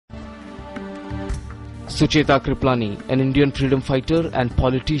Sucheta Kriplani, an Indian freedom fighter and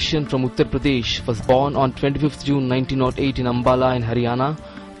politician from Uttar Pradesh, was born on 25th June 1908 in Ambala in Haryana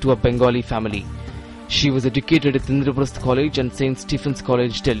to a Bengali family. She was educated at Indraprastha College and St.Stephen's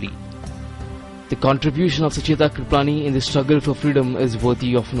College, Delhi. The contribution of Sucheta Kriplani in the struggle for freedom is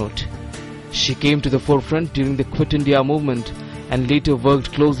worthy of note. She came to the forefront during the Quit India movement and later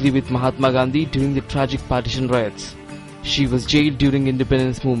worked closely with Mahatma Gandhi during the tragic partition riots. She was jailed during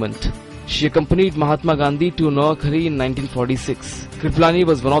independence movement. She accompanied Mahatma Gandhi to Noakhari in 1946. Kriplani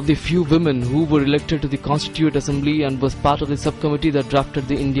was one of the few women who were elected to the Constituent Assembly and was part of the subcommittee that drafted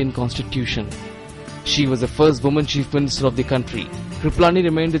the Indian Constitution. She was the first woman Chief Minister of the country. Kriplani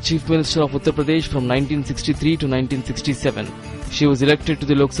remained the Chief Minister of Uttar Pradesh from 1963 to 1967. She was elected to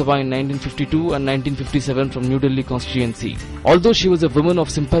the Lok Sabha in 1952 and 1957 from New Delhi constituency. Although she was a woman of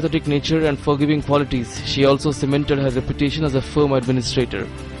sympathetic nature and forgiving qualities, she also cemented her reputation as a firm administrator.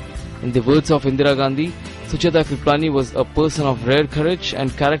 In the words of Indira Gandhi, Sucheta Kriplani was a person of rare courage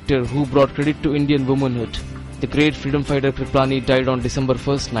and character who brought credit to Indian womanhood. The great freedom fighter Kriplani died on December 1,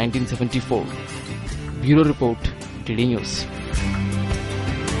 1974. Bureau Report, TD News.